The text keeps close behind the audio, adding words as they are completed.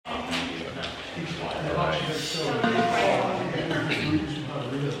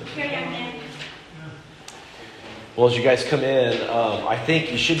Well, as you guys come in, I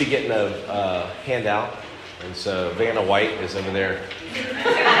think you should be getting a handout. And so Vanna White is over there.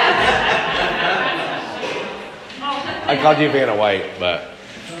 I called you Vanna White, but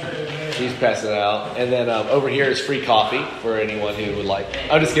she's passing it out. And then over here is free coffee for anyone who would like.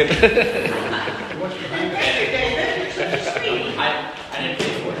 I'm just kidding.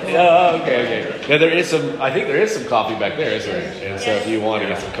 Oh, okay. Now there is some. I think there is some coffee back there, isn't there? And so if you want to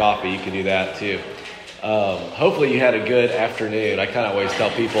get some coffee, you can do that too. Hopefully you had a good afternoon. I kind of always tell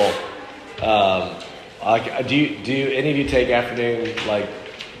people, do any of you take afternoon like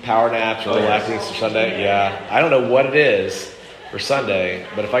power naps or relaxing for Sunday? Yeah. I don't know what it is for Sunday,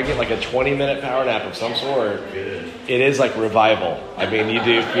 but if I get like a 20-minute power nap of some sort, it is like revival. I mean, you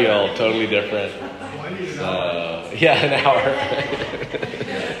do feel totally different. Yeah, an hour.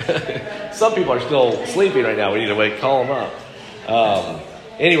 Some people are still sleeping right now. We need to call them up.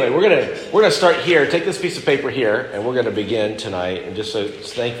 Anyway, we're gonna start here. Take this piece of paper here, and we're gonna begin tonight. And just so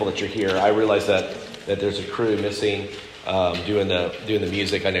thankful that you're here. I realize that there's a crew missing doing the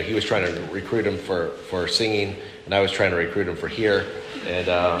music. I know he was trying to recruit him for singing, and I was trying to recruit him for here, and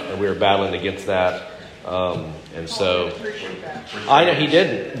we were battling against that. And so I know he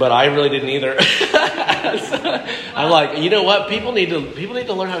didn't, but I really didn't either. So I'm like, you know what? People need to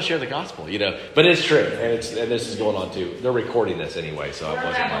learn how to share the gospel, you know. But it's true, and this is going on too. They're recording this anyway, so it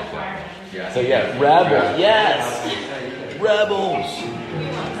wasn't like that. So yeah, rebels, yes, rebels.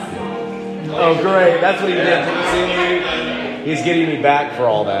 Oh great, that's what he did. He's getting me back for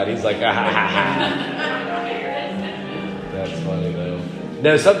all that. He's like, That's funny though.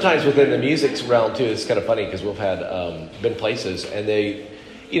 No, sometimes within the music realm too, it's kind of funny because we've had been places and they,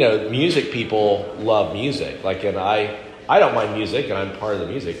 music people love music. Like, and I don't mind music and I'm part of the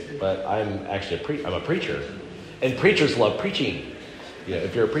music, but I'm actually I'm a preacher, and preachers love preaching.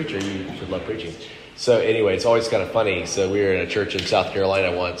 If you're a preacher, you should love preaching. So anyway, it's always kind of funny. So we were in a church in South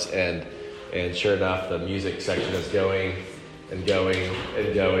Carolina once, and sure enough, the music section is going and going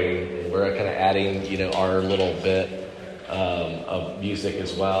and going, and we're kind of adding, our little bit of music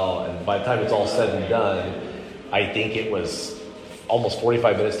as well. And by the time it's all said and done, I think it was almost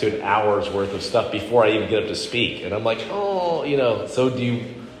 45 minutes to an hour's worth of stuff before I even get up to speak. And I'm like, so do you,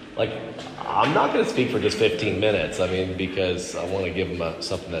 I'm not going to speak for just 15 minutes. I mean, because I want to give them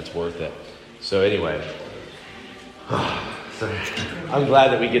something that's worth it. So anyway, so I'm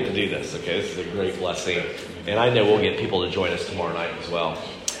glad that we get to do this. Okay, this is a great blessing. And I know we'll get people to join us tomorrow night as well.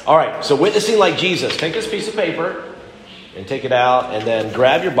 All right, so witnessing like Jesus. Take this piece of paper and take it out, and then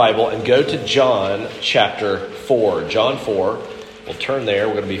grab your Bible and go to John chapter 4. John 4. We'll turn there.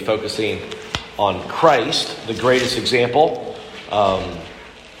 We're going to be focusing on Christ, the greatest example.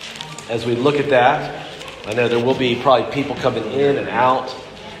 As we look at that, I know there will be probably people coming in and out,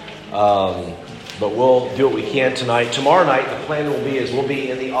 but we'll do what we can tonight. Tomorrow night, the plan we'll be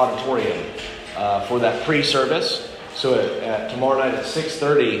in the auditorium for that pre-service. So tomorrow night at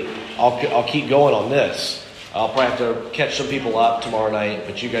 6:30, I'll keep going on this. I'll probably have to catch some people up tomorrow night,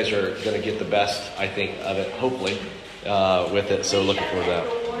 but you guys are going to get the best, I think, of it, hopefully, with it. So looking forward to that.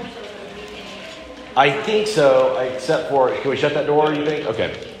 I think so, except for, can we shut that door, you think?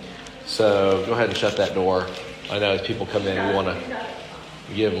 Okay. So go ahead and shut that door. I know as people come in, we want to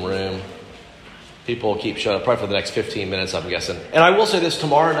give them room. People will keep shut up probably for the next 15 minutes, I'm guessing. And I will say this,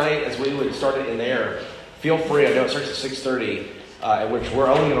 tomorrow night, as we would start it in there, feel free. I know it starts at 6:30, which we're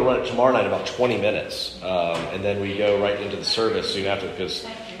only going to run it tomorrow night about 20 minutes. And then we go right into the service soon after, because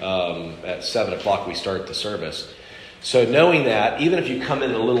at 7 o'clock we start the service. So knowing that, even if you come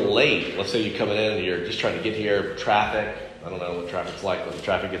in a little late, let's say you're coming in and you're just trying to get here, traffic, I don't know what traffic's like, but the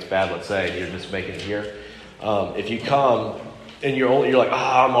traffic gets bad, let's say, and you're just making it here. If you come and you're like,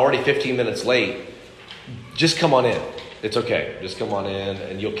 I'm already 15 minutes late, just come on in. It's okay. Just come on in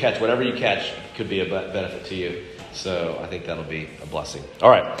and you'll catch whatever you catch could be a benefit to you. So I think that'll be a blessing. All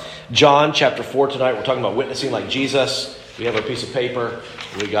right. John chapter 4 tonight. We're talking about witnessing like Jesus. We have our piece of paper.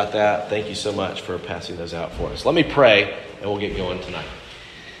 We got that. Thank you so much for passing those out for us. Let me pray and we'll get going tonight.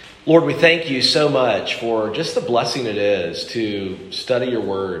 Lord, we thank you so much for just the blessing it is to study your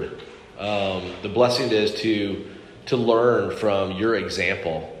word. The blessing it is to learn from your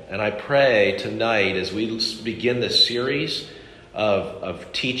example. And I pray tonight as we begin this series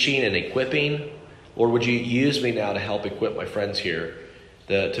of teaching and equipping, Lord, would you use me now to help equip my friends here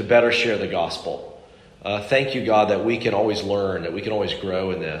to better share the gospel. Thank you, God, that we can always learn, that we can always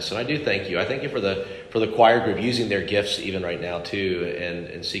grow in this. And I do thank you. I thank you for the choir group using their gifts even right now too,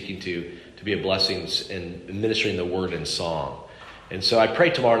 and seeking to be a blessing in ministering the word in song. And so I pray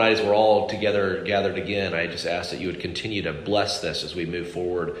tomorrow night as we're all together gathered again, I just ask that you would continue to bless this as we move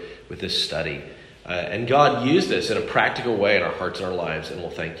forward with this study. And God, use this in a practical way in our hearts and our lives, and we'll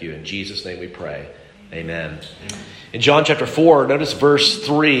thank you. In Jesus' name we pray. Amen. In John chapter 4, notice verse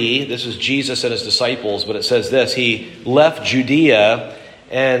 3. This is Jesus and his disciples, but it says this: He left Judea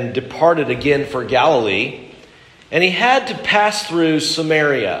and departed again for Galilee, and he had to pass through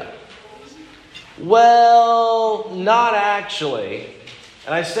Samaria. Well, not actually.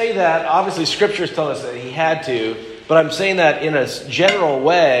 And I say that, obviously Scripture is telling us that he had to, but I'm saying that in a general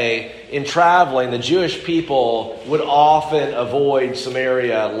way. In traveling, the Jewish people would often avoid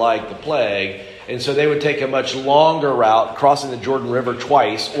Samaria like the plague. And so they would take a much longer route, crossing the Jordan River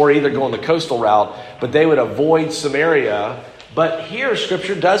twice, or either go on the coastal route, but they would avoid Samaria. But here,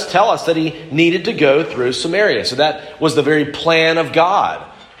 Scripture does tell us that he needed to go through Samaria. So that was the very plan of God.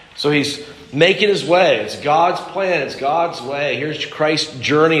 So he's making his way. It's God's plan. It's God's way. Here's Christ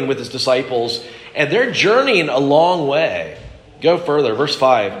journeying with his disciples, and they're journeying a long way. Go further, verse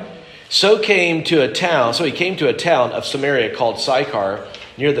 5. So he came to a town of Samaria called Sychar,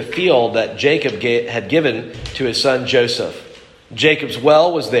 near the field that Jacob had given to his son Joseph. Jacob's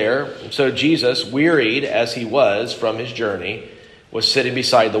well was there, and so Jesus, wearied as he was from his journey, was sitting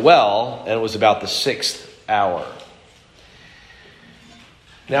beside the well, and it was about the 6th hour.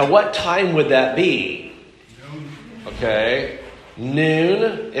 Now, what time would that be? Okay,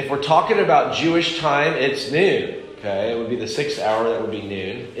 noon. If we're talking about Jewish time, it's noon. Okay, it would be the 6th hour, that would be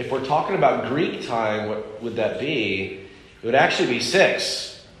noon. If we're talking about Greek time, what would that be? It would actually be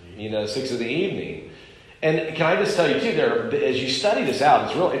 6, 6 of the evening. And can I just tell you too, as you study this out,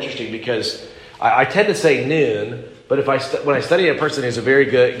 it's real interesting because I tend to say noon, but when I study a person who's a very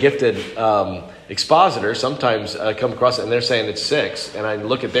gifted expositor, sometimes I come across it and they're saying it's 6, and I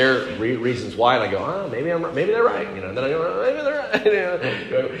look at their reasons why, and I go, maybe they're right. And then I go, maybe they're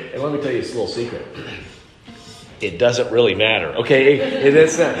right. And let me tell you this little secret. It doesn't really matter, okay, in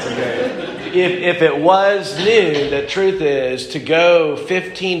this sense, okay? If it was noon, the truth is to go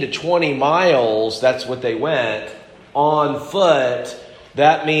 15 to 20 miles, that's what they went, on foot,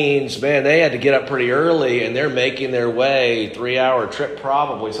 that means, man, they had to get up pretty early, and they're making their way, 3-hour trip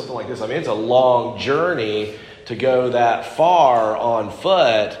probably, something like this. I mean, it's a long journey to go that far on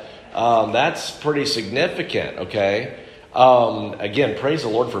foot. That's pretty significant, okay? Again, praise the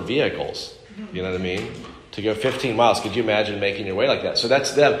Lord for vehicles, you know what I mean? To go 15 miles. Could you imagine making your way like that? So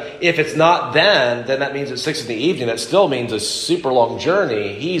that's them. If it's not then that means it's 6 in the evening. That still means a super long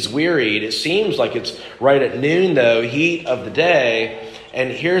journey. He's wearied. It seems like it's right at noon, though, heat of the day.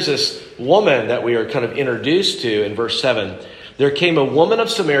 And here's this woman that we are kind of introduced to in verse 7. There came a woman of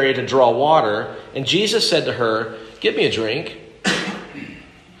Samaria to draw water, and Jesus said to her, "Give me a drink."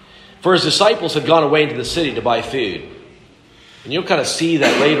 For his disciples had gone away into the city to buy food. And you'll kind of see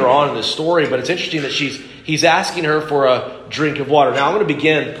that later on in the story, but it's interesting that he's asking her for a drink of water. Now I'm going to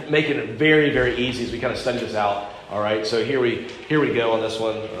begin making it very, very easy as we kind of study this out. All right, so here we go on this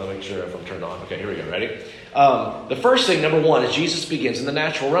one. I'll make sure if I'm turned on. Okay, here we go. Ready? The first thing, number one, is Jesus begins in the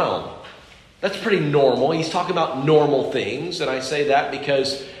natural realm. That's pretty normal. He's talking about normal things, and I say that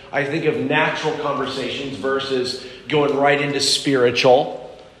because I think of natural conversations versus going right into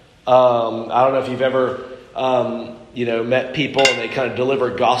spiritual. I don't know if you've ever met people and they kind of deliver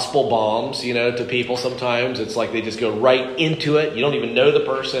gospel bombs, to people sometimes. It's like they just go right into it. You don't even know the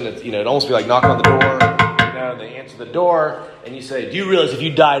person. It's, it'd almost be like knocking on the door, and they answer the door, and you say, "Do you realize if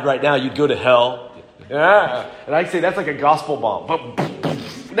you died right now, you'd go to hell?" Yeah. And I say that's like a gospel bomb.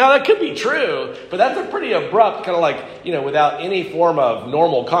 Now, that could be true, but that's a pretty abrupt kind of like, without any form of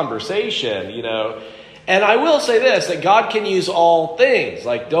normal conversation, And I will say this, that God can use all things.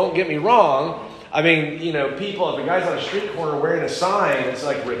 Like, don't get me wrong. I mean, people, if a guy's on a street corner wearing a sign that's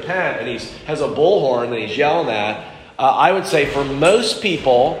like repent, and he has a bullhorn that he's yelling at, I would say for most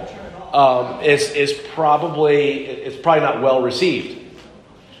people, it's probably not well received.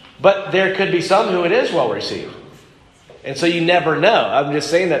 But there could be some who it is well received. And so you never know. I'm just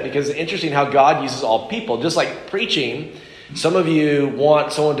saying that because it's interesting how God uses all people. Just like preaching, some of you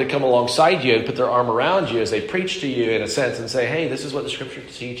want someone to come alongside you and put their arm around you as they preach to you in a sense and say, "Hey, this is what the Scripture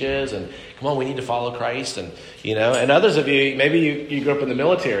teaches, and come on, we need to follow Christ." And and others of you, maybe you grew up in the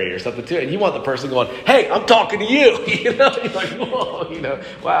military or something too, and you want the person going, "Hey, I'm talking to you." You're like, "Whoa,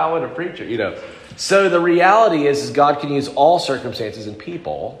 wow, what a preacher." So the reality is God can use all circumstances and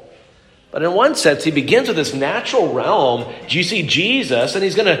people. But in one sense, he begins with this natural realm. Do you see Jesus? And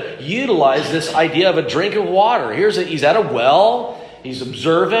he's going to utilize this idea of a drink of water. He's at a well. He's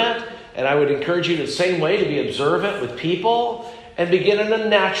observant. And I would encourage you the same way to be observant with people. and begin in a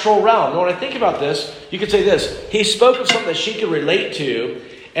natural realm. Now, when I think about this, you could say this. He spoke of something that she could relate to,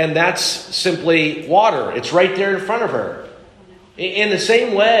 and that's simply water. It's right there in front of her. In the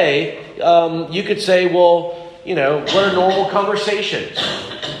same way, you could say, well, what are normal conversations?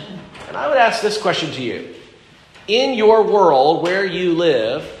 And I would ask this question to you. In your world, where you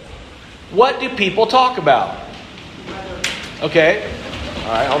live, what do people talk about? Okay.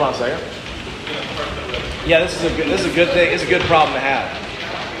 All right, hold on a second. Yeah, this is a good thing. It's a good problem to have.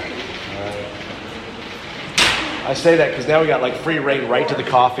 All right. I say that because now we got like free reign right to the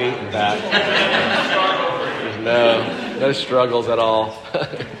coffee and that. There's no struggles at all.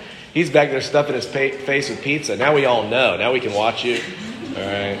 He's back there stuffing his face with pizza. Now we all know. Now we can watch you. All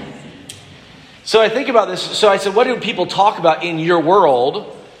right. So I think about this. So I said, what do people talk about in your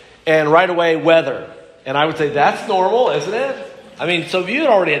world? And right away, weather. And I would say, that's normal, isn't it? I mean, so you had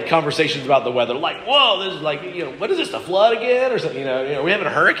already had conversations about the weather. Like, whoa, this is like, what is this, the flood again? Or something, we having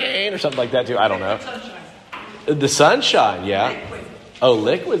a hurricane or something like that too. I don't know. The sunshine, yeah. Oh,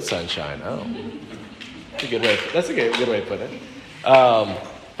 liquid sunshine. Oh. That's a good way to put it.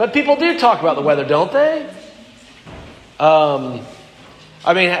 But people do talk about the weather, don't they?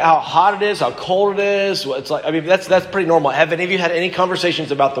 I mean, how hot it is, how cold it is. It's like, that's pretty normal. Have any of you had any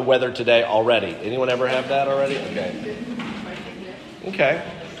conversations about the weather today already? Anyone ever have that already? Okay.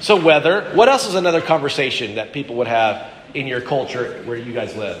 So weather. What else is another conversation that people would have in your culture where you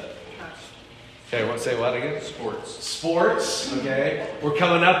guys live? Okay, say what again? Sports. Okay. We're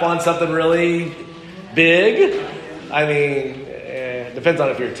coming up on something really big. I mean, depends on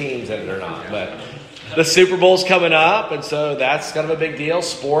if your team's in it or not, but the Super Bowl's coming up, and so that's kind of a big deal.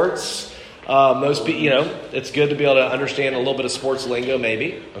 Sports, most people, it's good to be able to understand a little bit of sports lingo,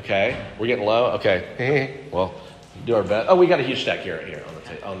 maybe. Okay, we're getting low. Okay, well, do our best. Oh, we got a huge stack here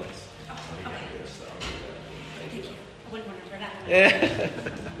on this.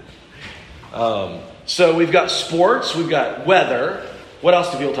 So we've got sports, we've got weather. What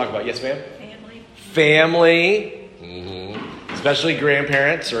else do people talk about? Yes, ma'am. Family. Mm-hmm. Especially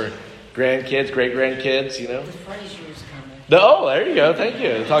grandparents or grandkids, great-grandkids, The Frasier's coming. There you go. Thank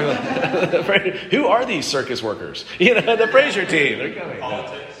you. Talk about who are these circus workers? The Fraser team. They're coming.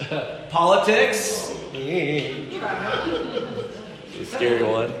 Politics. The scary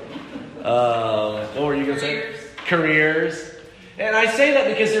one. What were you going to say? Careers. And I say that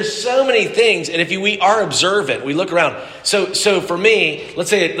because there's so many things, and if we are observant, we look around. So for me, let's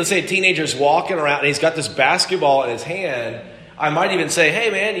say a teenager's walking around and he's got this basketball in his hand. I might even say, hey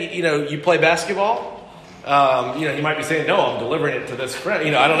man, you play basketball? You might be saying, no, I'm delivering it to this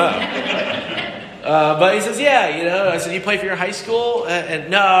friend. I don't know. But he says, yeah, I said, you play for your high school?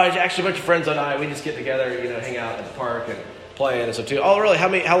 And no, actually a bunch of friends and I, we just get together, hang out at the park and play and stuff too. Oh, really?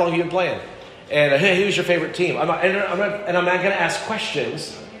 How long have you been playing? And hey, who's your favorite team? I'm not going to ask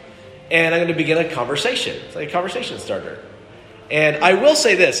questions, and I'm going to begin a conversation. It's like a conversation starter. And I will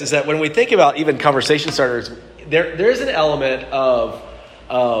say this, is that when we think about even conversation starters, there's an element of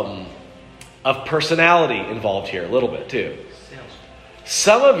personality involved here a little bit too.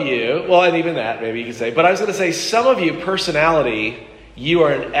 Some of you, well, and even that maybe you could say, but I was going to say some of you, personality, you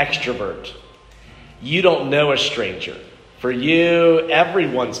are an extrovert. You don't know a stranger. For you,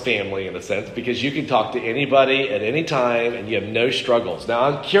 everyone's family in a sense, because you can talk to anybody at any time and you have no struggles. Now,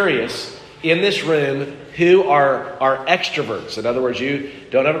 I'm curious, in this room, who are extroverts? In other words, you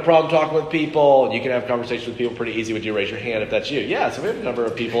don't have a problem talking with people, and you can have conversations with people pretty easy. Would you raise your hand if that's you? Yeah, so we have a number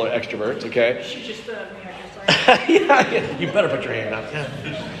of people who are extroverts, okay? She just put up me, yeah, you better put your hand up.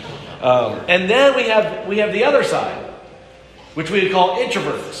 Yeah. And then we have the other side, which we would call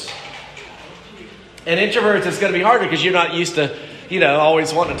introverts. And introverts, it's going to be harder because you're not used to,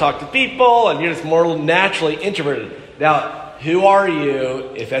 always wanting to talk to people, and you're just more naturally introverted. Now, who are you?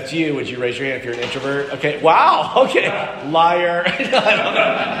 If that's you, would you raise your hand if you're an introvert? Okay. Wow. Okay. Liar. I don't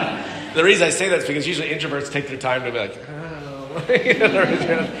know. The reason I say that is because usually introverts take their time to be like, oh.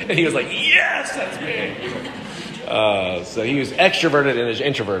 And he was like, yes, that's me. So he was extroverted in his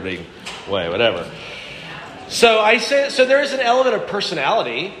introverting way, whatever. So there is an element of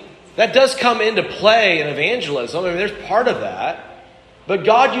personality that does come into play in evangelism. There's part of that. But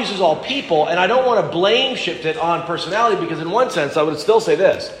God uses all people, and I don't want to blame shift it on personality, because in one sense, I would still say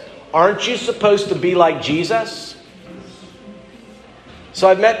this. Aren't you supposed to be like Jesus? So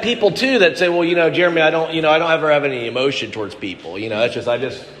I've met people too that say, well, Jeremy, I don't ever have any emotion towards people.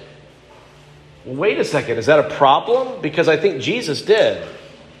 Well, wait a second, is that a problem? Because I think Jesus did.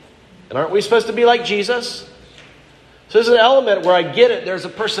 And aren't we supposed to be like Jesus? So there's an element where I get it. There's a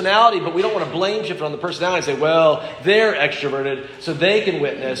personality, but we don't want to blame shift on the personality and say, well, they're extroverted, so they can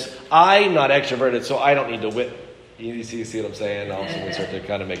witness. I'm not extroverted, so I don't need to You see what I'm saying? All of a sudden we start to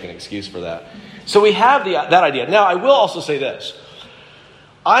kind of make an excuse for that. So we have that idea. Now, I will also say this.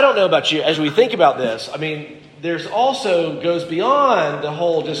 I don't know about you. As we think about this, I mean, there's also goes beyond the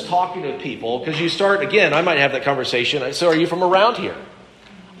whole just talking to people. Because you start, again, I might have that conversation. So are you from around here?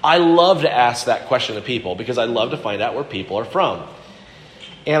 I love to ask that question to people because I love to find out where people are from.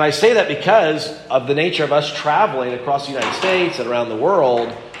 And I say that because of the nature of us traveling across the United States and around the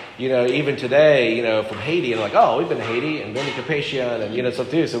world. Even today, from Haiti, and like, oh, we've been to Haiti and been to Carpathia and, stuff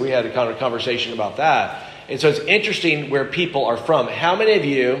too. So we had a kind of conversation about that. And so it's interesting where people are from. How many of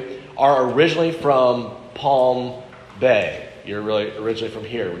you are originally from Palm Bay? You're really originally from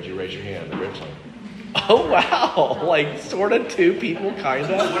here. Would you raise your hand originally? Oh, wow. Like sort of two people, kind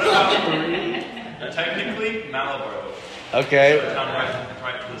of. What about three? Technically, Malibu. Okay. So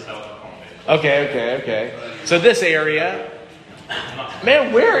right to the south of Palm Bay. Okay. So this area...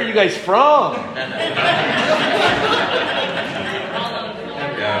 Man, where are you guys from?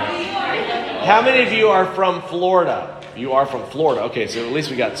 How many of you are from Florida? You are from Florida. Okay, so at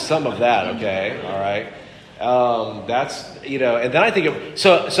least we got some of that. Okay, all right. That's, and then I think of,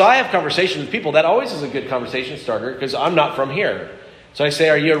 so I have conversations with people. That always is a good conversation starter because I'm not from here. So I say,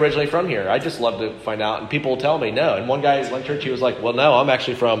 are you originally from here? I just love to find out. And people will tell me no. And one guy at one church, he was like, well, no, I'm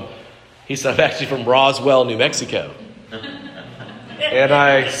actually from Roswell, New Mexico. And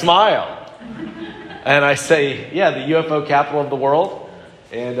I smile. And I say, yeah, the UFO capital of the world.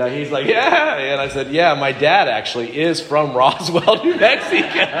 And he's like, yeah. And I said, yeah, my dad actually is from Roswell, New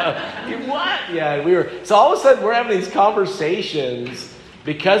Mexico. What? Yeah, so all of a sudden we're having these conversations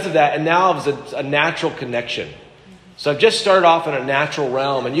because of that. And now it's a natural connection. So I've just started off in a natural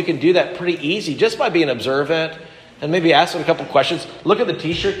realm. And you can do that pretty easy just by being observant. And maybe ask them a couple questions. Look at the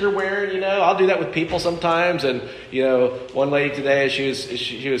T-shirt they're wearing. I'll do that with people sometimes. And one lady today,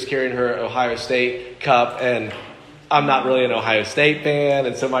 she was carrying her Ohio State cup, and I'm not really an Ohio State fan.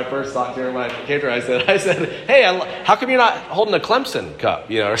 And so my first thought to her when I came to her, I said, hey, how come you're not holding a Clemson cup,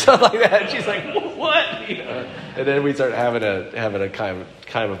 or something like that? And she's like, what? And then we started having a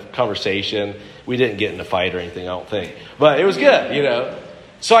kind of conversation. We didn't get in a fight or anything, I don't think, but it was good,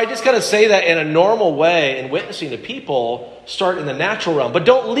 So I just kind of say that in a normal way, and witnessing to people start in the natural realm. But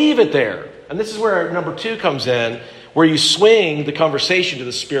don't leave it there. And this is where number 2 comes in, where you swing the conversation to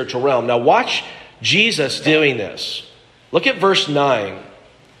the spiritual realm. Now watch Jesus doing this. Look at verse 9.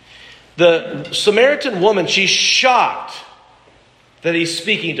 The Samaritan woman, she's shocked that he's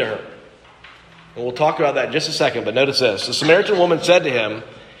speaking to her. And we'll talk about that in just a second, but notice this. The Samaritan woman said to him,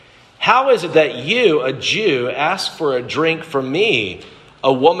 how is it that you, a Jew, ask for a drink from me,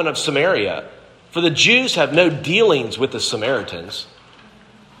 a woman of Samaria? For the Jews have no dealings with the Samaritans.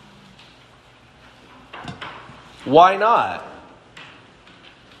 Why not?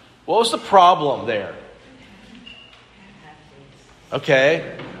 What was the problem there?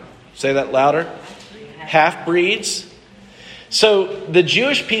 Okay, say that louder. Half-breeds. So the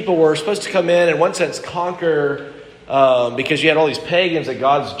Jewish people were supposed to come in one sense, conquer, because you had all these pagans that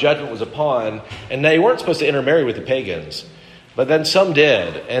God's judgment was upon, and they weren't supposed to intermarry with the pagans. But then some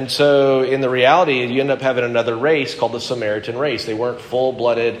did. And so in the reality, you end up having another race called the Samaritan race. They weren't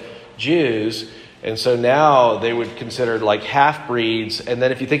full-blooded Jews. And so now they would consider like half-breeds. And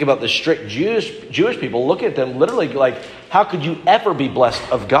then if you think about the strict Jewish people, look at them literally like, how could you ever be blessed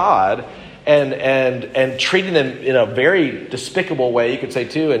of God? And treating them in a very despicable way, you could say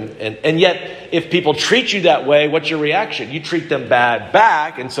too. And yet, if people treat you that way, what's your reaction? You treat them bad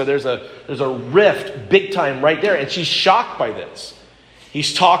back. And so there's a rift big time right there. And she's shocked by this.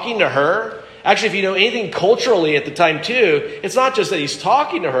 He's talking to her. Actually, if you know anything culturally at the time too, it's not just that he's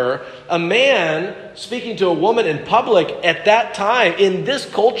talking to her. A man speaking to a woman in public at that time in this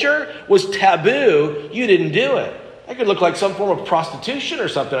culture was taboo. You didn't do it. That could look like some form of prostitution or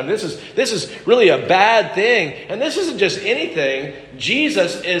something. I mean, this is really a bad thing. And this isn't just anything.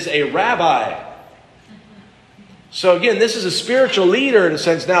 Jesus is a rabbi. So again, this is a spiritual leader in a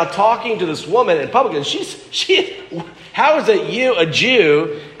sense now talking to this woman in public. And how is it you, a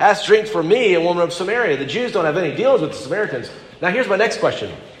Jew, ask drink for me, a woman of Samaria? The Jews don't have any dealings with the Samaritans. Now here's my next question.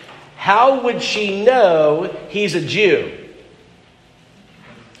 How would she know he's a Jew?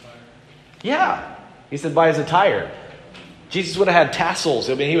 Yeah. He said by his attire. Jesus would have had tassels.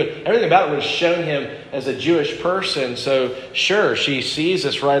 I mean, everything about it would have shown him as a Jewish person. So sure, she sees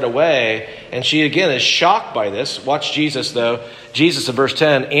this right away. And she again is shocked by this. Watch Jesus though. Jesus in verse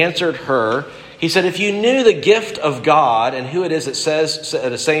 10 answered her. He said, if you knew the gift of God and who it is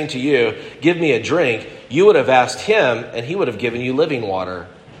that is saying to you, give me a drink, you would have asked him and he would have given you living water.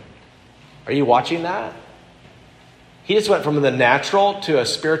 Are you watching that? He just went from the natural to a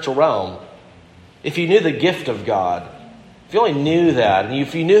spiritual realm. if you knew the gift of God, if you only knew that, and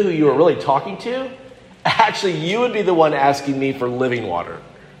if you knew who you were really talking to, actually you would be the one asking me for living water.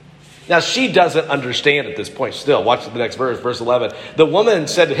 Now, she doesn't understand at this point still. Watch the next verse, verse 11. The woman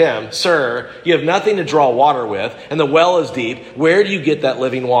said to him, "Sir, you have nothing to draw water with, and the well is deep. Where do you get that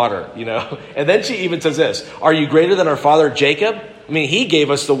living water?" And then she even says this, "Are you greater than our father Jacob? I mean, he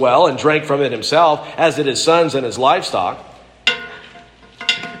gave us the well and drank from it himself, as did his sons and his livestock."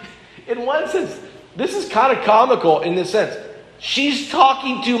 In one sense, this is kind of comical in this sense. She's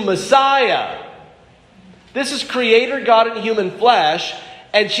talking to Messiah. This is Creator God in human flesh,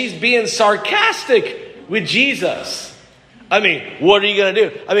 and she's being sarcastic with Jesus. I mean, what are you going to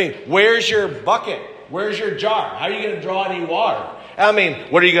do? I mean, where's your bucket? Where's your jar? How are you going to draw any water? I mean,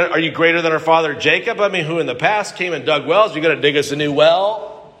 are you greater than our father Jacob? I mean, who in the past came and dug wells? You're going to dig us a new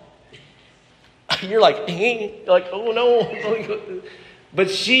well? You're like, oh no. But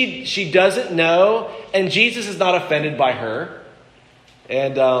she doesn't know, and Jesus is not offended by her.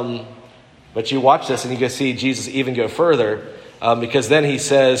 And but you watch this, and you can see Jesus even go further. Because then he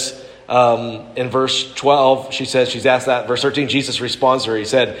says, in verse 12, she's asked that. Verse 13, Jesus responds to her. He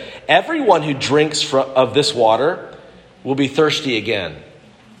said, "Everyone who drinks of this water will be thirsty again."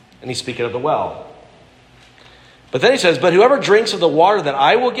 And he's speaking of the well. But then he says, "But whoever drinks of the water that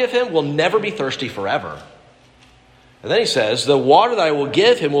I will give him will never be thirsty forever." And then he says, "The water that I will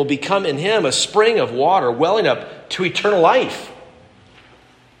give him will become in him a spring of water welling up to eternal life."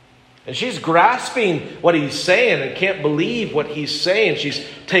 And she's grasping what he's saying and can't believe what he's saying. She's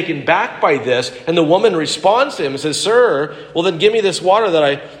taken back by this. And the woman responds to him and says, "Sir, well then give me this water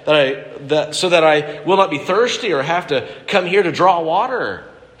so that I will not be thirsty or have to come here to draw water."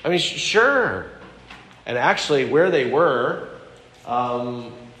 I mean, sure. And actually where they were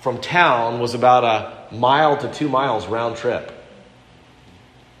from town was about a mile to 2 miles round trip.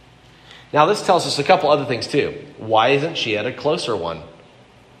 Now this tells us a couple other things too. Why isn't she at a closer one?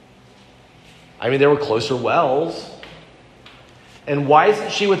 I mean, there were closer wells. And why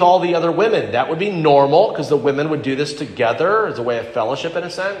isn't she with all the other women? That would be normal because the women would do this together as a way of fellowship in a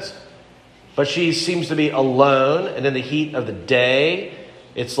sense. But she seems to be alone, and in the heat of the day,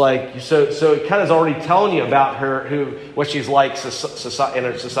 it's like, so it kind of is already telling you about her, what she's like in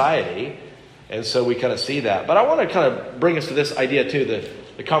her society. And so we kind of see that. But I want to kind of bring us to this idea too,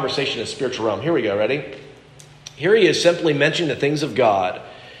 the conversation of spiritual realm. Here we go, ready? Here he is simply mentioning the things of God.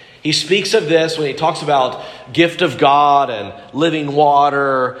 He speaks of this when he talks about gift of God and living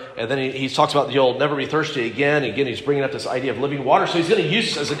water. And then he talks about you'll never be thirsty again. Again, he's bringing up this idea of living water. So he's going to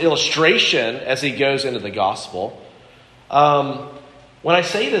use this as an illustration as he goes into the gospel. When I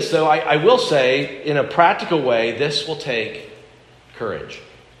say this, though, I will say in a practical way, this will take courage.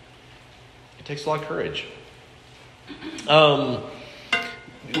 It takes a lot of courage.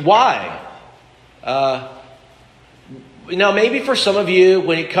 Why? Now, maybe for some of you,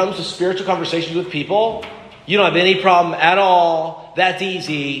 when it comes to spiritual conversations with people, you don't have any problem at all. That's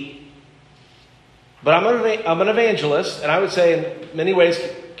easy. But I'm an evangelist, and I would say in many ways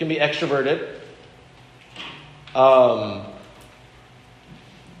can be extroverted.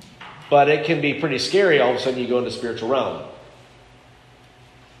 But it can be pretty scary all of a sudden you go into spiritual realm.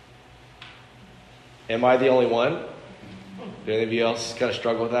 Am I the only one? Do any of you else kind of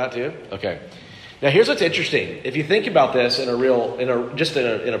struggle with that too? Okay. Now here's what's interesting. If you think about this in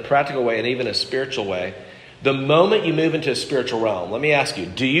a practical way and even a spiritual way, the moment you move into a spiritual realm, let me ask you,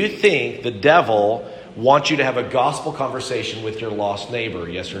 do you think the devil wants you to have a gospel conversation with your lost neighbor?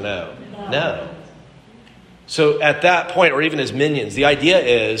 Yes or no? No. So at that point, or even his minions, the idea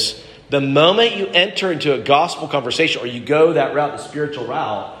is the moment you enter into a gospel conversation or you go that route, the spiritual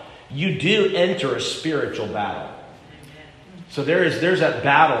route, you do enter a spiritual battle. So there's that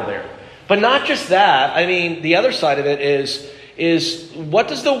battle there. But not just that. I mean, the other side of it is what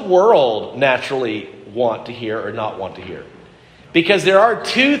does the world naturally want to hear or not want to hear? Because there are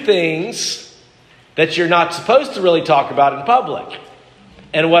two things that you're not supposed to really talk about in public.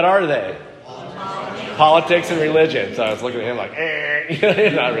 And what are they? Politics and religion. So I was looking at him like,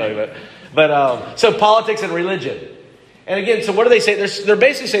 not really, but so politics and religion. And again, so what do they say? They're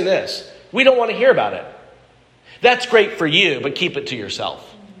basically saying this: we don't want to hear about it. That's great for you, but keep it to yourself.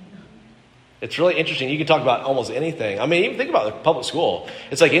 It's really interesting. You can talk about almost anything. I mean, even think about the public school.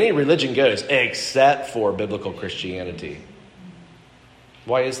 It's like any religion goes except for biblical Christianity.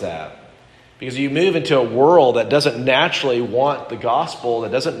 Why is that? Because you move into a world that doesn't naturally want the gospel,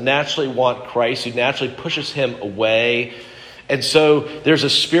 that doesn't naturally want Christ, who naturally pushes him away. And so there's a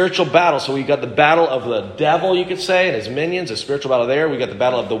spiritual battle. So we've got the battle of the devil, you could say, and his minions, a spiritual battle there. We've got the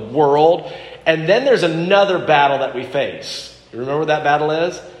battle of the world. And then there's another battle that we face. You remember what that battle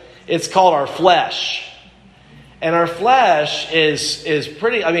is? It's called our flesh. And our flesh is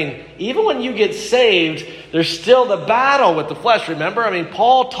pretty, even when you get saved, there's still the battle with the flesh, remember?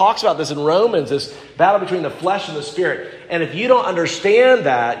 Paul talks about this in Romans, this battle between the flesh and the spirit. And if you don't understand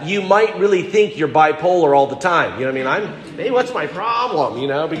that, you might really think you're bipolar all the time. You know what I mean? Maybe what's my problem,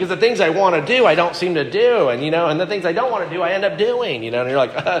 Because the things I want to do, I don't seem to do. And the things I don't want to do, I end up doing, And you're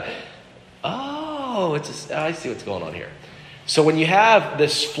like, I see what's going on here. So when you have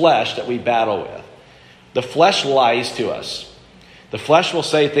this flesh that we battle with, the flesh lies to us. The flesh will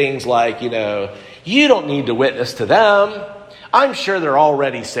say things like, you don't need to witness to them. I'm sure they're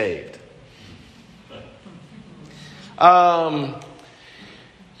already saved.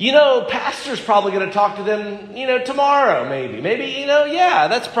 Pastor's probably going to talk to them, tomorrow maybe. Maybe, yeah,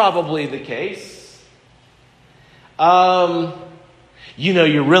 that's probably the case. You're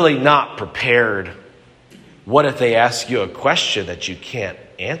really not prepared. What if they ask you a question that you can't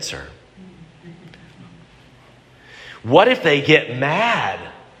answer? What if they get mad?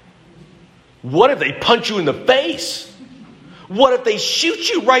 What if they punch you in the face? What if they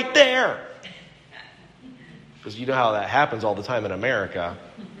shoot you right there? Because you know how that happens all the time in America.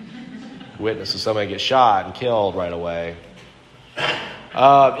 Witnesses somebody get shot and killed right away.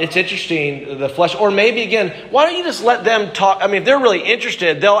 It's interesting, the flesh. Or maybe, again, why don't you just let them talk? If they're really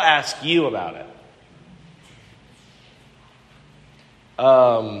interested, they'll ask you about it.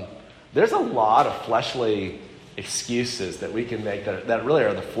 There's a lot of fleshly excuses that we can make that really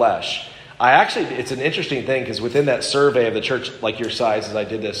are the flesh. It's an interesting thing because within that survey of the church like your size, as I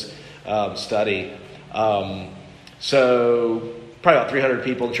did this study, so probably about 300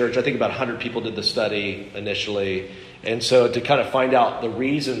 people in church. I think about 100 people did the study initially. And so to kind of find out the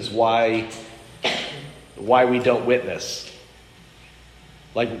reasons why we don't witness.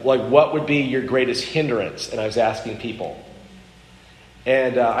 Like what would be your greatest hindrance? And I was asking people.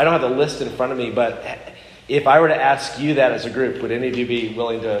 And I don't have the list in front of me, but if I were to ask you that as a group, would any of you be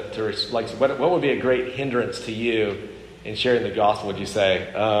willing to what would be a great hindrance to you in sharing the gospel, would you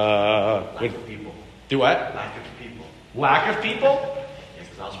say? Lack of people. Do what? Lack of people. Lack of people? Yes,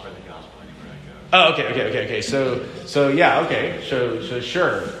 because I'll spread the gospel anywhere I go. Oh, okay. So yeah, okay. So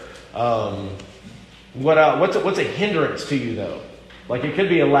sure. What's a hindrance to you though? Like it could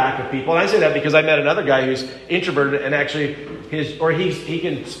be a lack of people. And I say that because I met another guy who's introverted and actually he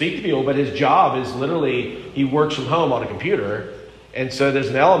can speak to people, but his job is literally he works from home on a computer. And so there's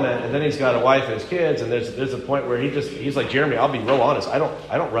an element, and then he's got a wife and his kids, and there's a point where he's like, Jeremy, I'll be real honest. I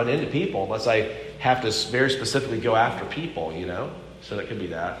don't run into people unless I have to very specifically go after people, So that could be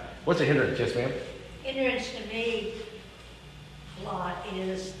that. What's a hindrance, yes, ma'am? Hindrance to me a lot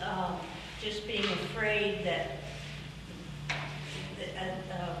is just being afraid that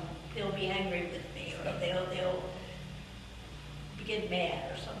they'll be angry with me, or they'll get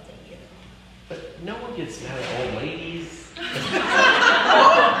mad or something, But no one gets mad at old ladies. She's not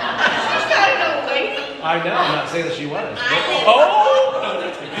an old lady. I know, I'm not saying that she was.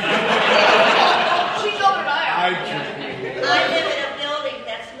 She's older than I am. I'm I live in a building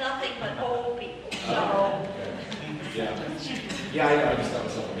that's nothing but old people, so... Yeah, I know. I just got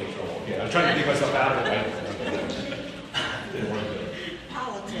myself in big trouble. Okay, I'm trying to get myself out of it. Didn't want to do it.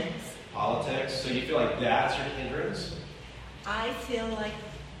 Politics. So you feel like that's your hindrance? I feel like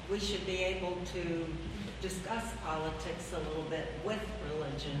we should be able to discuss politics a little bit with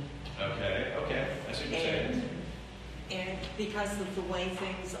religion. Okay. I see what you're saying. And because of the way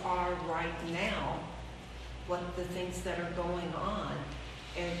things are right now, what the things that are going on,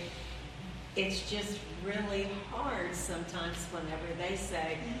 and it's just really hard sometimes whenever they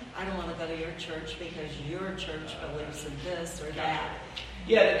say, I don't want to go to your church because your church believes in this or that.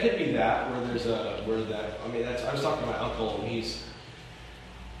 Yeah, it could be that I was talking to my uncle, and he's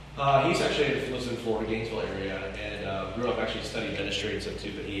actually lives in Florida, Gainesville area, and grew up actually studying ministry and stuff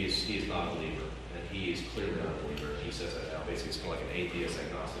too, but he is not a believer, and he is clearly not a believer. He says that now, basically, he's kind of like an atheist,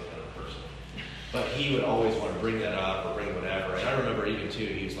 agnostic kind of person. But he would always want to bring that up or bring whatever. And I remember even too,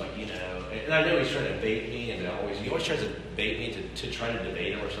 he was like, and I know he's trying to bait me, and he always tries to bait me to try to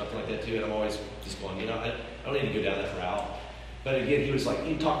debate him or something like that too. And I'm always just going, I don't need to go down that route. But again, he was like,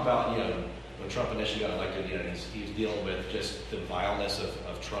 he'd talk about, when Trump initially got elected, he's dealing with just the vileness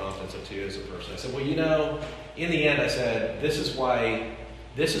of Trump and stuff too as a person. I said, well, in the end, I said, this is why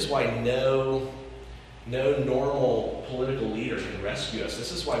no normal political leader can rescue us.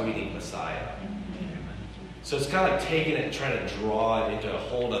 This is why we need Messiah. So it's kind of like taking it and trying to draw it into a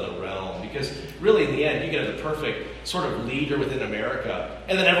whole other realm. Because really, in the end, you get the perfect sort of leader within America,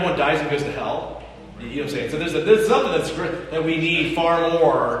 and then everyone dies and goes to hell. You know what I'm saying? So there's something that's that we need far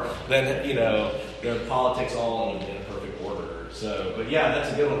more than the politics all in a perfect order. So, but yeah,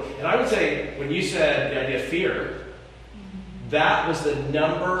 that's a good one. And I would say, when you said the idea of fear, that was the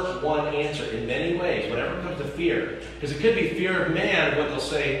number one answer in many ways, whenever it comes to fear. Because it could be fear of man, what they'll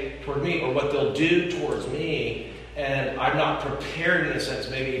say toward me, or what they'll do towards me. And I'm not prepared in a sense,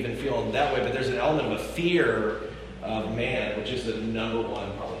 maybe even feeling that way, but there's an element of a fear of man, which is the number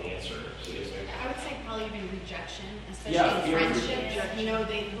one probably answer. So yes, ma'am. I would say probably even rejection, especially Yeah, fear in of friendship. rejection. You know,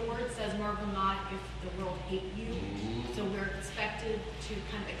 the word says marvel not if the world hate you. Mm-hmm. So we're expected to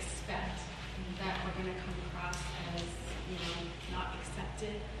kind of expect that we're going to come across as, you know, not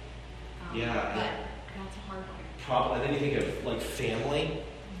accepted. Yeah. But that's a hard one. Problem, and then you think of like family.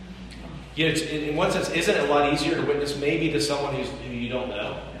 You know, in one sense, isn't it a lot easier to witness maybe to someone who you don't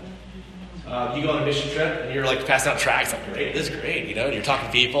know? You go on a mission trip and you're like passing out tracts, like, great, this is great, you know, and you're talking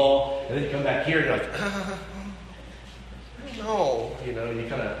to people, and then you come back here and you're like, I don't know, you know, you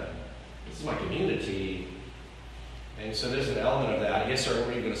kind of, this is my community. And so there's an element of that. Yes, sir, what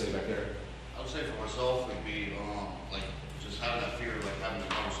were you going to say back there? I would say for myself, it'd be like just having that fear, like having a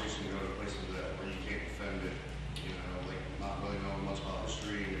conversation, go to places where you can't defend it, you know, like not really knowing much about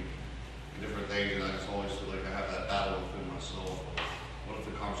history and different things, and I just always feel like I have that battle within myself. What if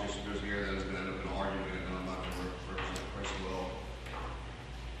the conversation goes here, then it's going to end up in an argument, and then I'm not going to represent Christ well.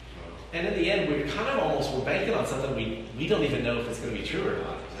 So, And in the end, we're kind of almost, we're banking on something we don't even know if it's going to be true or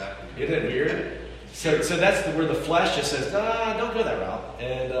not. exactly. Isn't it weird? So that's where the flesh just says, nah, don't go that route,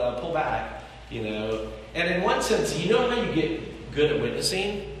 and pull back, you know. And in one sense, you know how you get good at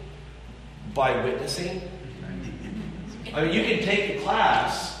witnessing? By witnessing. I mean, you can take a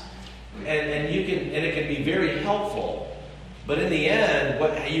class, and it can be very helpful. But in the end,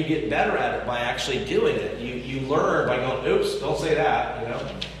 you get better at it by actually doing it. You learn by going, oops, don't say that,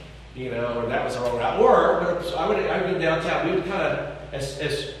 you know, or that was the wrong route. Or I would go downtown. We would kind of,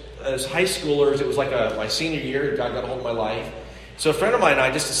 as high schoolers, it was like my senior year. God got a hold of my life. So a friend of mine and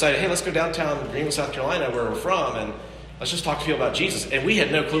I just decided, hey, let's go downtown Greenville, South Carolina, where we're from, and let's just talk to people about Jesus. And we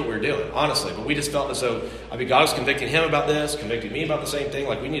had no clue what we were doing, honestly. But we just felt as though, God was convicting him about this, convicting me about the same thing.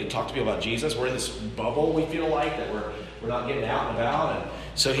 Like, we need to talk to people about Jesus. We're in this bubble, we feel like, that we're not getting out and about. And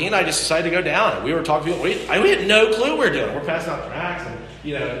so he and I just decided to go down. And we were talking to people. We had no clue what we were doing. We're passing out tracts. And,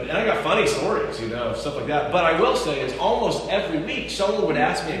 and I got funny stories, stuff like that. But I will say is almost every week, someone would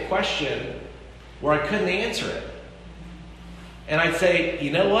ask me a question where I couldn't answer it. And I'd say,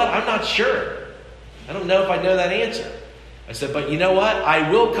 you know what? I'm not sure. I don't know if I know that answer. I said, but you know what? I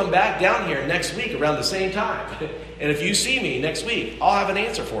will come back down here next week around the same time. And if you see me next week, I'll have an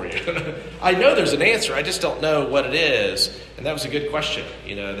answer for you. I know there's an answer. I just don't know what it is. And that was a good question,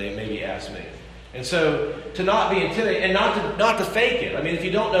 they maybe asked me. And so to not be intimidated and not to fake it. I mean, if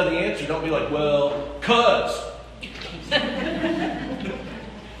you don't know the answer, don't be like, well, cuz.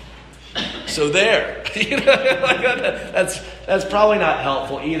 So there. That's probably not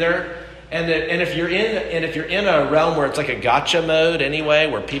helpful either. And if you're in a realm where it's like a gotcha mode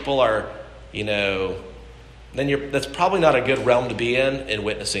anyway, where people are, then that's probably not a good realm to be in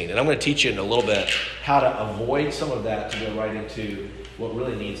witnessing. And I'm going to teach you in a little bit how to avoid some of that to go right into what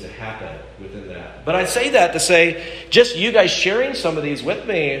really needs to happen within that. But I say that to say, just you guys sharing some of these with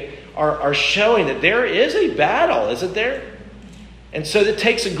me are showing that there is a battle, isn't there? And so it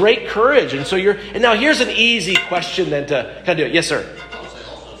takes a great courage. And now here's an easy question then to kind of do it. Yes, sir. I would say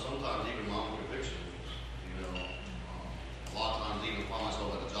also sometimes even my own conviction, a lot of times even find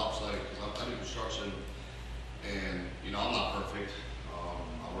myself at the job site because I do construction and, I'm not perfect.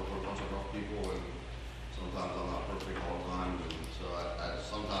 I work with a bunch of rough people and sometimes I'm not perfect all the time. And so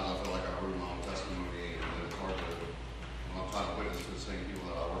sometimes I feel like I ruin my own testimony and it's hard to, when I'm trying to witness to the same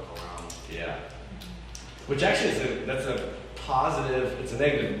people that I work around. Yeah. Which actually that's a positive, it's a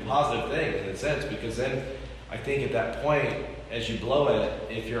negative and positive thing in a sense, because then I think at that point, as you blow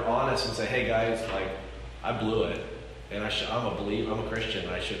it, if you're honest and say, hey guys, like, I blew it, and I'm a Christian,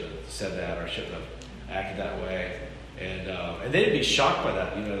 I shouldn't have said that, or I shouldn't have acted that way, and they'd be shocked by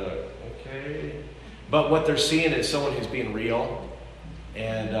that, like, okay. But what they're seeing is someone who's being real,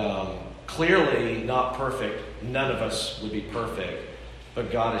 and clearly not perfect. None of us would be perfect,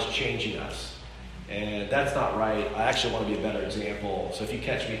 but God is changing us. And that's not right. I actually want to be a better example. So if you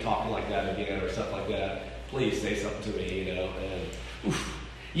catch me talking like that again or something like that, please say something to me, And,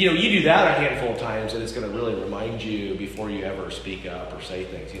 you do that a handful of times, and it's going to really remind you before you ever speak up or say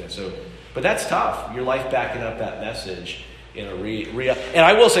things, So, but that's tough. Your life backing up that message in a real. And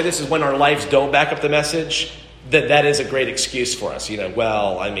I will say this is when our lives don't back up the message, that is a great excuse for us.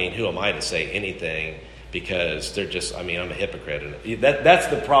 Well, I mean, who am I to say anything? Because they're just, I'm a hypocrite. And that's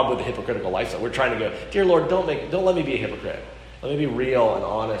the problem with the hypocritical lifestyle. We're trying to go, dear Lord, don't let me be a hypocrite. Let me be real and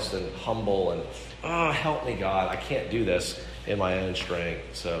honest and humble and, help me, God. I can't do this. in my own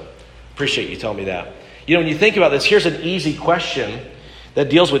strength. So appreciate you telling me that. You know, when you think about this, here's an easy question that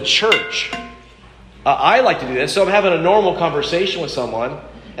deals with church. I like to do this. So I'm having a normal conversation with someone,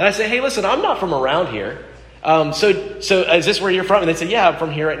 and I say, hey, listen, I'm not from around here. So is this where you're from? And they say, yeah, I'm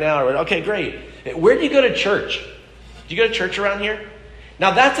from here right now. Or, okay, great. Where do you go to church? Do you go to church around here?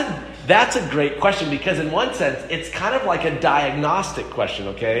 Now, that's a great question, because in one sense, it's kind of like a diagnostic question,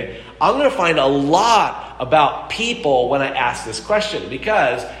 okay? I'm going to find a lot about people when I ask this question,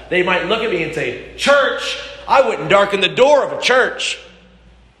 because they might look at me and say, church, I wouldn't darken the door of a church.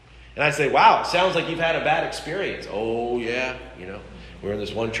 And I say, wow, it sounds like you've had a bad experience. Oh, yeah, you know, we're in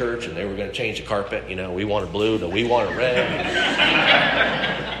this one church and they were going to change the carpet. You know, we wanted blue, no, we wanted red.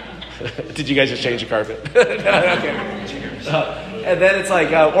 Did you guys just change the carpet? Okay. And then it's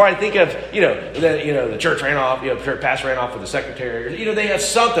like, or I think of, the church ran off, the pastor ran off with the secretary. They have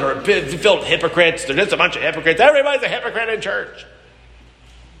something, or filled with hypocrites. There's just a bunch of hypocrites. Everybody's a hypocrite in church.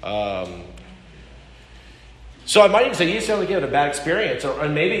 So I might even say, you sound like you had a bad experience, or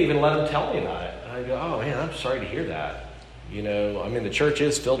maybe even let them tell me about it. And I go, oh man, I'm sorry to hear that. The church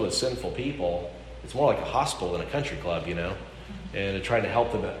is filled with sinful people. It's more like a hospital than a country club, and trying to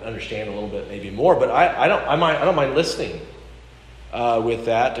help them understand a little bit maybe more. But I don't mind listening with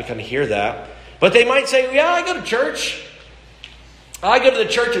that, to kind of hear that. But they might say, yeah, I go to church. I go to the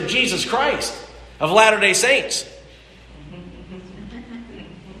Church of Jesus Christ of Latter-day Saints.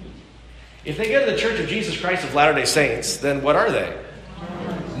 If they go to the Church of Jesus Christ of Latter-day Saints, then what are they?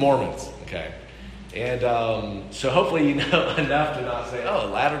 Mormons. Okay. And so hopefully you know enough to not say, oh,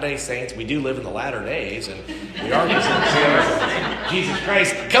 Latter-day Saints, we do live in the latter days, and we are Jesus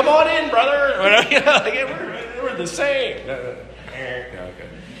Christ. Come on in, brother. We're the same. Okay.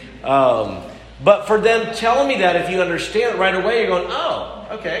 But for them telling me that, if you understand right away, you're going, oh,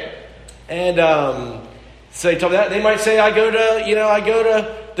 okay. And so they told me that. They might say, I go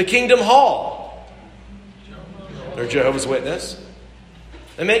to the Kingdom Hall. Or Jehovah's Witness.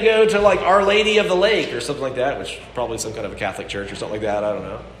 They may go to like Our Lady of the Lake or something like that, which is probably some kind of a Catholic church or something like that. I don't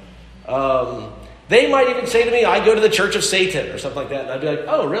know. They might even say to me, I go to the Church of Satan or something like that. And I'd be like,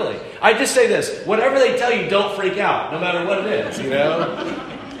 oh, really? I just say this. Whatever they tell you, don't freak out, no matter what it is,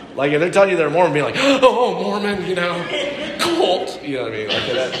 Like if they're telling you they're Mormon, be like, oh, Mormon, cult. You know what I mean?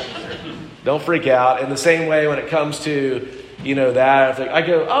 Like that. Don't freak out. In the same way when it comes to, that, I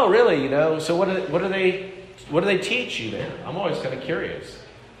go, oh, really? So what do they teach you there? I'm always kind of curious.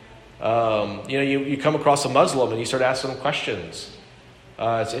 You come across a Muslim and you start asking them questions.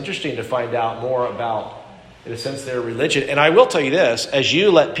 It's interesting to find out more about, in a sense, their religion. And I will tell you this, as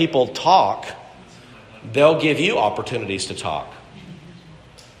you let people talk, they'll give you opportunities to talk.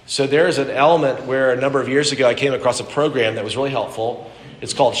 So there's an element where a number of years ago I came across a program that was really helpful.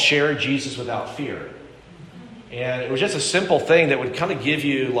 It's called Share Jesus Without Fear. And it was just a simple thing that would kind of give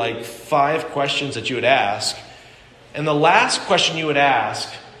you like 5 questions that you would ask. And the last question you would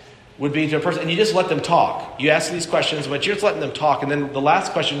ask would be to a person, and you just let them talk. You ask these questions, but you're just letting them talk. And then the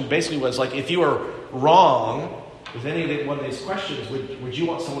last question basically was like, if you were wrong with any one of these questions, would you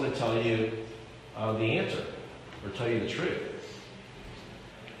want someone to tell you the answer or tell you the truth?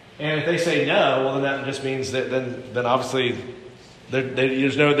 And if they say no, well, then that just means that then obviously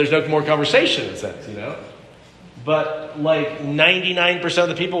there's no more conversation in a sense, But like 99% of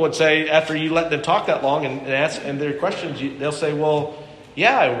the people would say, after you let them talk that long and ask and their questions, they'll say, well,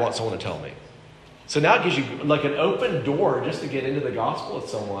 yeah, I want someone to tell me. So now it gives you like an open door just to get into the gospel with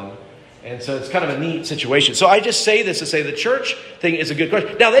someone. And so it's kind of a neat situation. So I just say this to say the church thing is a good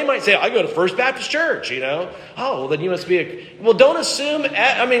question. Now they might say, I go to First Baptist Church, Oh, well then you must be well, don't assume,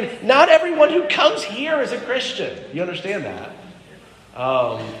 not everyone who comes here is a Christian. You understand that?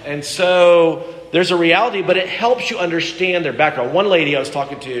 And so there's a reality, but it helps you understand their background. One lady I was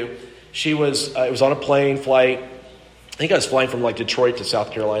talking to, she was, it was on a plane flight. I think I was flying from like Detroit to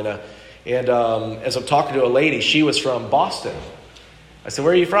South Carolina. And as I'm talking to a lady, she was from Boston. I said,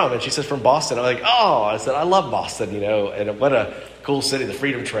 where are you from? And she said, from Boston. I'm like, oh, I said, I love Boston, and what a cool city, the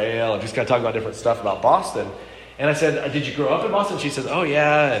Freedom Trail, and just kind of talking about different stuff about Boston. And I said, did you grow up in Boston? She says, oh,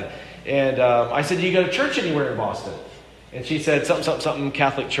 yeah. And I said, do you go to church anywhere in Boston? And she said, something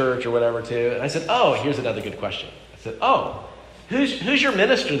Catholic church or whatever, too. And I said, oh, here's another good question. I said, oh, who's your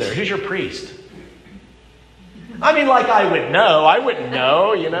minister there? Who's your priest? Like I would know. I wouldn't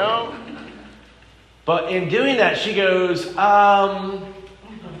know, But in doing that, she goes, and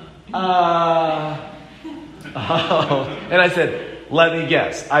I said, let me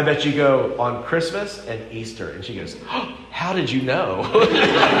guess. I bet you go on Christmas and Easter. And she goes, oh, how did you know?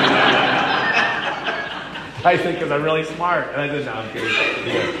 I think because I'm really smart. And I said, no, I'm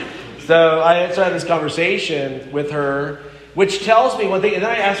kidding. So I had this conversation with her, which tells me one thing. And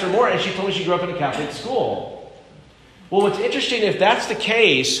then I asked her more, and she told me she grew up in a Catholic school. Well, what's interesting, if that's the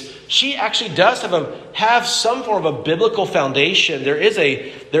case, she actually does have some form of a biblical foundation. There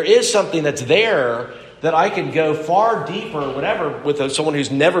is something that's there that I can go far deeper, whatever, with someone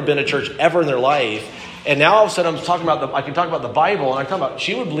who's never been to church ever in their life. And now all of a sudden I can talk about the Bible, and I talk about,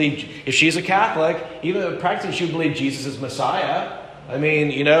 she would believe, if she's a Catholic, even practically, she would believe Jesus is Messiah. I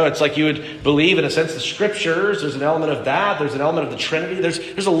mean, it's like you would believe, in a sense, the Scriptures. There's an element of that. There's an element of the Trinity.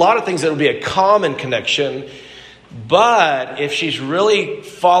 There's a lot of things that would be a common connection. But if she's really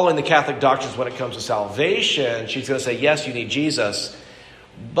following the Catholic doctrines when it comes to salvation, she's going to say, yes, you need Jesus,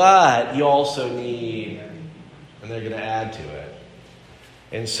 but you also need, and they're going to add to it.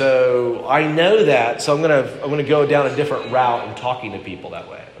 And so I know that, so I'm going to go down a different route in talking to people that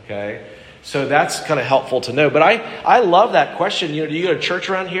way, okay? So that's kind of helpful to know. But I love that question. Do you go to church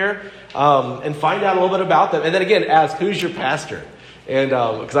around here? And find out a little bit about them. And then again, ask, who's your pastor? And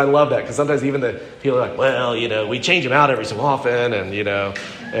because I love that, because sometimes even the people are like, well, we change them out every so often,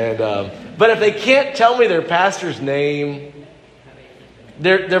 but if they can't tell me their pastor's name,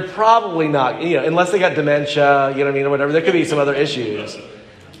 they're probably not, unless they got dementia, or whatever. There could be some other issues,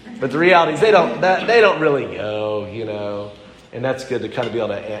 but the reality is they don't really go, and that's good to kind of be able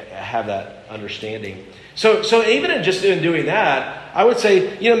to have that understanding. So even in just doing that, I would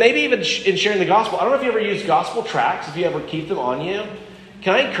say, maybe even in sharing the gospel. I don't know if you ever use gospel tracts, if you ever keep them on you.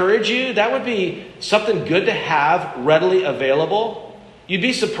 Can I encourage you? That would be something good to have readily available. You'd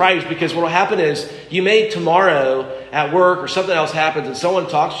be surprised, because what will happen is you may tomorrow at work or something else happens and someone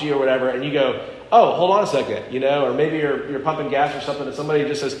talks to you or whatever, and you go, oh, hold on a second, or maybe you're pumping gas or something, and somebody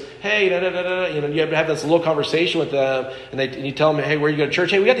just says, hey, you have to have this little conversation with them, and you tell them, hey, where you go to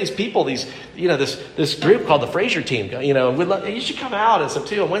church? Hey, we got these people, this group called the Fraser team, you should come out and stuff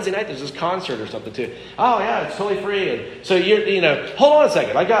too. On Wednesday night, there's this concert or something too. Oh yeah, it's totally free. And so hold on a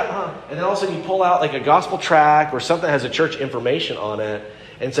second, and then all of a sudden you pull out like a gospel tract or something that has a church information on it,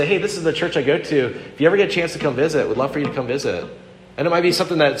 and say, hey, this is the church I go to. If you ever get a chance to come visit, we'd love for you to come visit. And it might be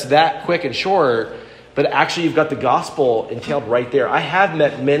something that's that quick and short, but actually you've got the gospel entailed right there. I have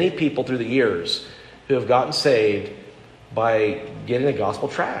met many people through the years who have gotten saved by getting a gospel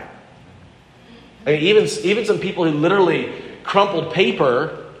tract. I mean, even some people who literally crumpled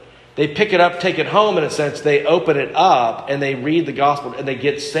paper, they pick it up, take it home, in a sense, they open it up and they read the gospel and they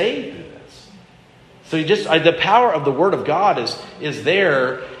get saved through this. So the power of the Word of God is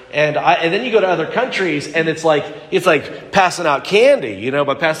there. And then you go to other countries, and it's like passing out candy,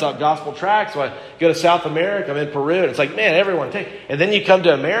 by passing out gospel tracts. So I go to South America, I'm in Peru, and it's like, man, everyone take. And then you come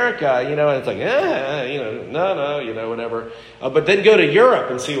to America, and it's like, no, whatever. But then go to Europe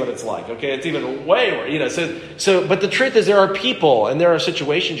and see what it's like. Okay, it's even way worse, So, but the truth is, there are people and there are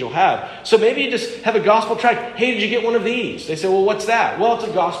situations you'll have. So maybe you just have a gospel tract. Hey, did you get one of these? They say, well, what's that? Well, it's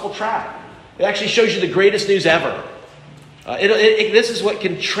a gospel tract. It actually shows you the greatest news ever. This is what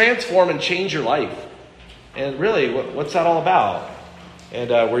can transform and change your life. And really, what's that all about?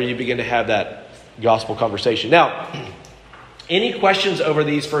 And where you begin to have that gospel conversation. Now, any questions over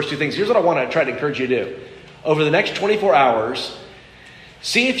these first two things? Here's what I want to try to encourage you to do. Over the next 24 hours,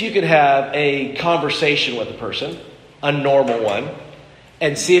 see if you can have a conversation with a person, a normal one,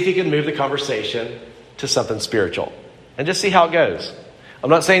 and see if you can move the conversation to something spiritual. And just see how it goes. I'm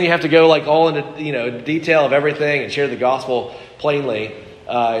not saying you have to go like all into detail of everything and share the gospel plainly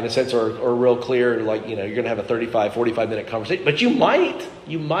in a sense or real clear, like you're going to have a 35, 45 minute conversation, but you might,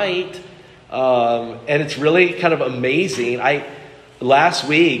 and it's really kind of amazing. Last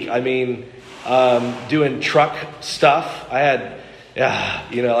week, doing truck stuff, I had,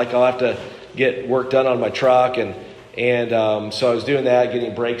 I'll have to get work done on my truck and so I was doing that,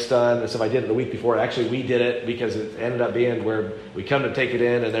 getting brakes done. And so I did it the week before. Actually, we did it because it ended up being where we come to take it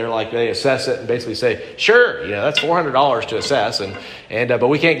in, and they're like, they assess it and basically say, sure, that's $400 to assess, but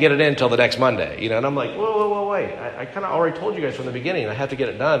we can't get it in until the next Monday, And I'm like, whoa, wait. I kind of already told you guys from the beginning I have to get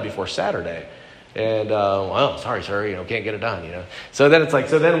it done before Saturday. And, well, sorry, sir, can't get it done, So then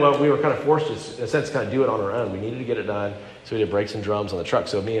we were kind of forced to, in a sense, kind of do it on our own. We needed to get it done. So we did brakes and drums on the truck.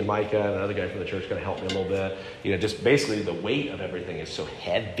 So me and Micah and another guy from the church kind of helped me a little bit. Just basically the weight of everything is so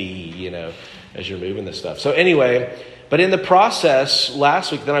heavy, as you're moving this stuff. So anyway, but in the process,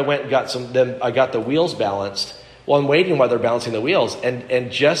 last week, then I went and I got the wheels balanced. Well, I'm waiting while they're balancing the wheels.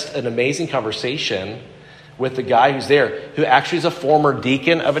 And just an amazing conversation with the guy who's there, who actually is a former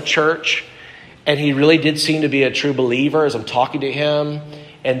deacon of a church. And he really did seem to be a true believer as I'm talking to him.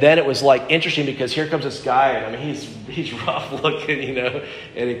 And then it was like interesting because here comes this guy, and I mean, he's rough looking, you know,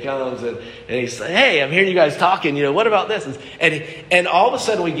 and he comes and he's like, hey, I'm hearing you guys talking, you know, what about this? And all of a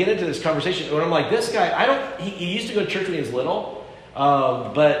sudden we get into this conversation, and I'm like, this guy, he used to go to church when he was little,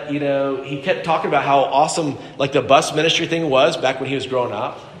 but, you know, he kept talking about how awesome, like the bus ministry thing was back when he was growing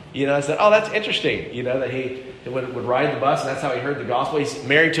up. You know, I said, oh, that's interesting, you know, that he would ride the bus, and that's how he heard the gospel. He's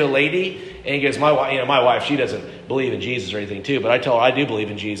married to a lady, and he goes, my wife, she doesn't believe in Jesus or anything too, but I tell her I do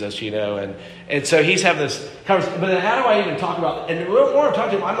believe in Jesus, you know, and so he's having this conversation. But then how do I even talk about, and the more I'm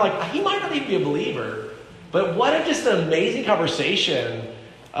talking to him, I'm like, he might not even be a believer, but what just an amazing conversation.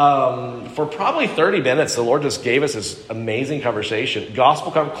 For probably 30 minutes, the Lord just gave us this amazing conversation,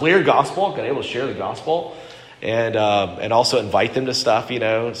 clear gospel, got able to share the gospel. And also invite them to stuff, you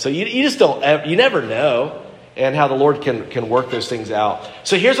know. So you just don't, you never know, and how the Lord can work those things out.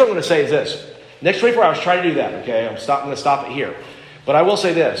 So here's what I'm going to say is this. Next 24 hours, try to do that, okay? I'm going to stop it here. But I will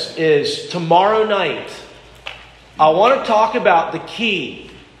say this, is tomorrow night, I want to talk about the key.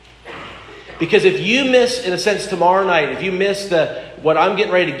 Because if you miss, in a sense, tomorrow night, if you miss what I'm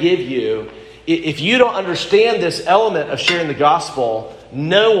getting ready to give you, if you don't understand this element of sharing the gospel,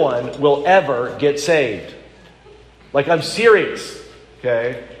 no one will ever get saved. Like, I'm serious,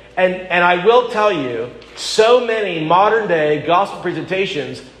 okay? And I will tell you, so many modern day gospel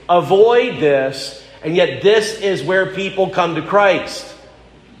presentations avoid this, and yet this is where people come to Christ.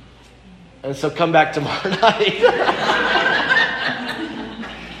 And so come back tomorrow night.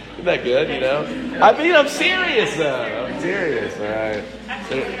 Isn't that good, you know? I mean, I'm serious, though. I'm serious, all right?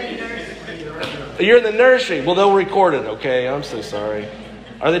 You're in the nursery. Well, they'll record it, okay? I'm so sorry.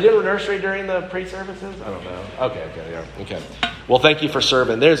 Are they doing nursery during the pre-services? I don't know. Okay. Well, thank you for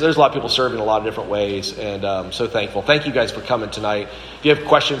serving. There's a lot of people serving in a lot of different ways, and so thankful. Thank you guys for coming tonight. If you have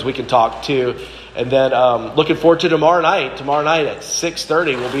questions, we can talk too. And then looking forward to tomorrow night. Tomorrow night at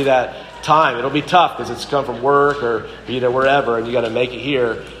 6:30 will be that time. It'll be tough because it's come from work or wherever, and you got to make it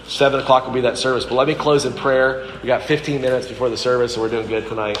here. 7 o'clock will be that service. But let me close in prayer. We got 15 minutes before the service, so we're doing good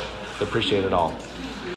tonight. So appreciate it all.